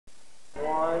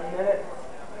9 minutes.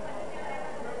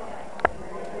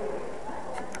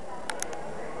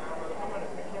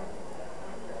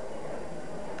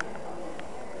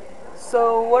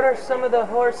 So, what are some of the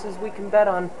horses we can bet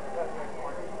on?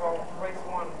 Well, race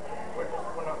 1, we're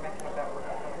not making a bet. We're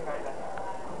kind of.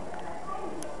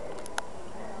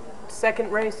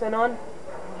 Second race and on?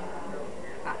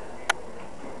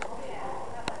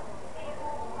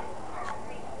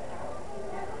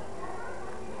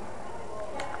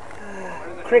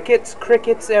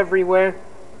 Crickets everywhere.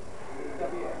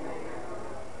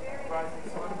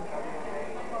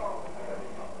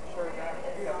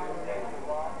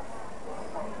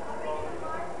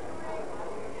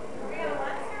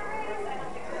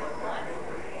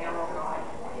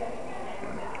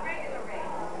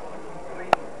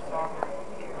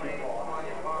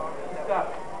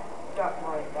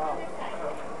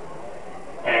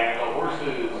 And the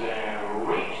horses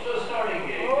reach the starting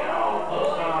gate now.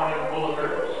 Post time full of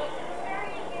curves.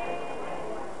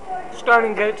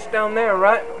 Starting gate's down there,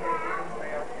 right?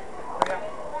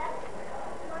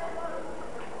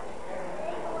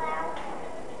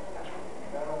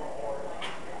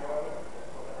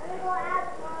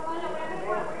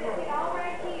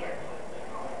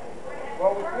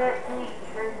 Well, we can't choose the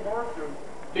same horses.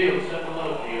 Field set to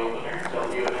load in the opener.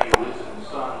 WMA Listen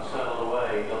Sun settled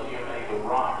away. WMA The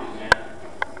Rock is in.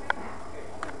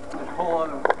 A whole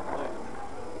other.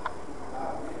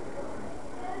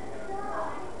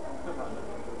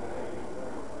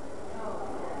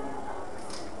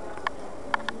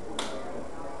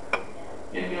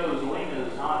 In goes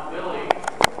Lena's Hot Billy.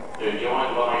 They're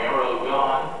joined by Arrow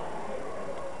Gone.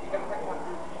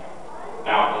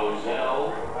 Now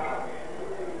Moselle.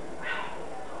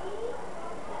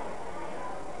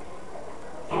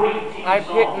 I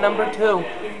picked number 2.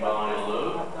 Standing by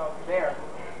load. No, there.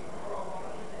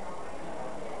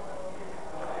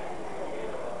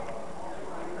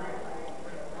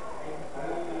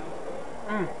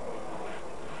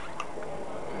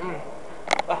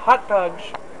 The hot dogs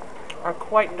are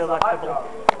quite delectable.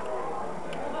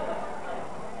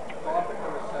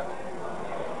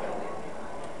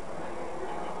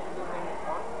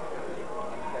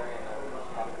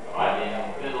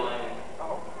 Fighting, fiddling.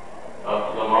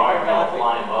 Up to the mark, now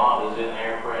Flying Bob is in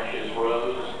there. Precious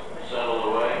Rose settled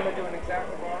away. We're doing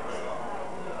exactly box.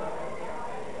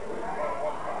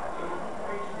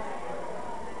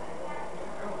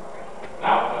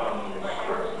 Now comes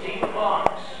 13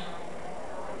 Fox.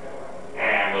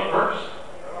 And the first.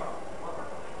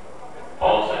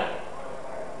 All set.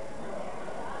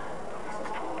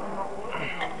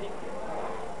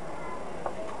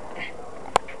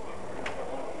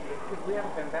 We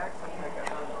haven't been back since I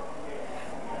got on.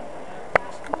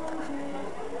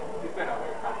 You've been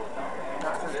over.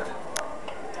 Not to this.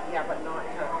 Yeah, but not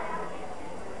to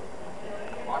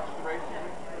watch the race.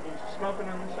 Smoking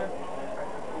on the side?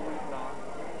 We've not.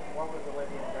 What was the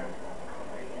lady in there?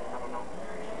 I don't know.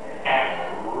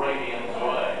 And Radiant's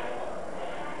way.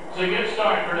 It's a good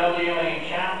start for WMA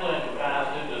Chaplin.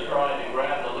 Passed it to stride to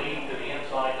grab the lead to the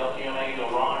inside. WMA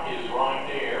The Rock is right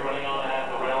there. Running on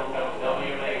half the rail comes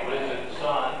WMA Risen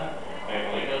Sun.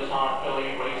 And Linda's Hot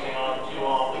Philly racing on 2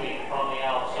 off the beat from the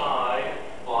outside.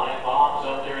 Flying Bob's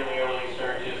up there in the early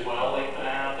search as well. Length and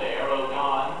a half to Arrow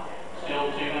Gone.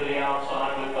 Still 2 to the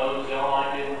outside with Bozell.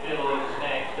 I Didn't Fiddle is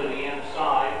next to the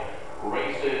inside.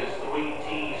 Races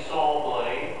 3T Saw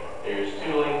Blade. There's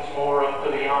 2 lengths more up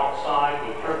to the outside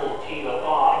with Triple T the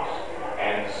Fox.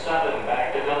 And 7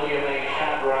 back to WMA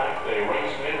Shadrach. They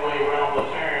race midway around the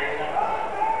turn.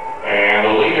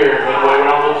 And the leader midway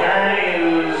around the turn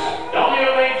is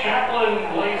WMA Chaplin,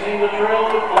 blazing the trail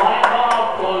with Flying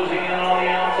Bob closing in on the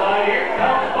outside. Here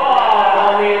comes Bob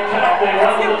on the attack. They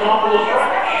run to the top of the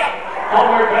stretch.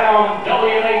 Homeward bound,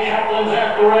 WMA Chaplin's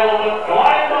at the rail, but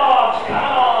Flying Bob's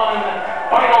caught on.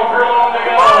 Final furlong to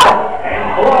go. And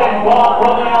Flying Bob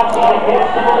from the outside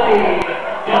gets to the lead.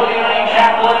 WMA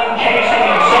Chaplin chasing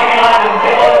in second and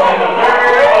Dillon's in the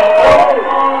third. But Flying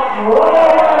Bob's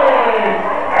run away.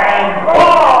 And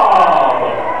Bob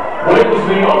wins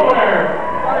the opener.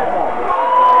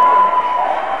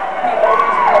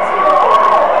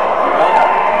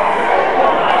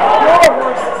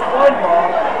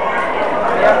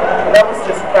 That was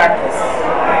just practice,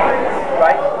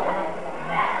 right?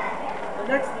 The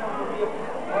next one will be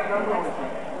what number was it?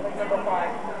 I think number 5.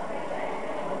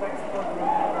 The next one will be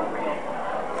number real.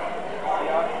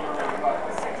 Yeah,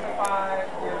 6 to 5.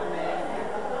 Here's the name.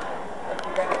 If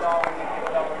you bet $1, you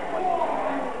get $1.20.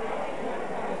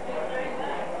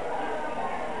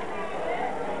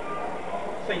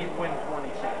 So you'd win 20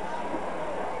 cents.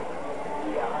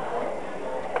 Yeah.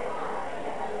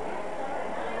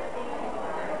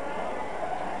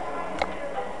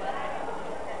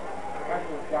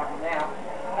 got a nap.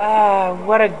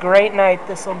 What a great night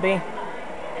this will be.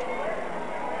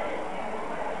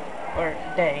 Or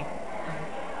day.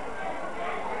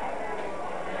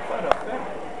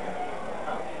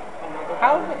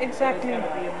 How exactly? Here,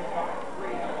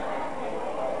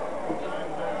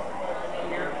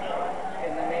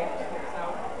 and the name sticks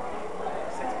out.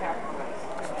 6-pack of ice.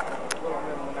 A little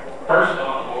bit on the next one. First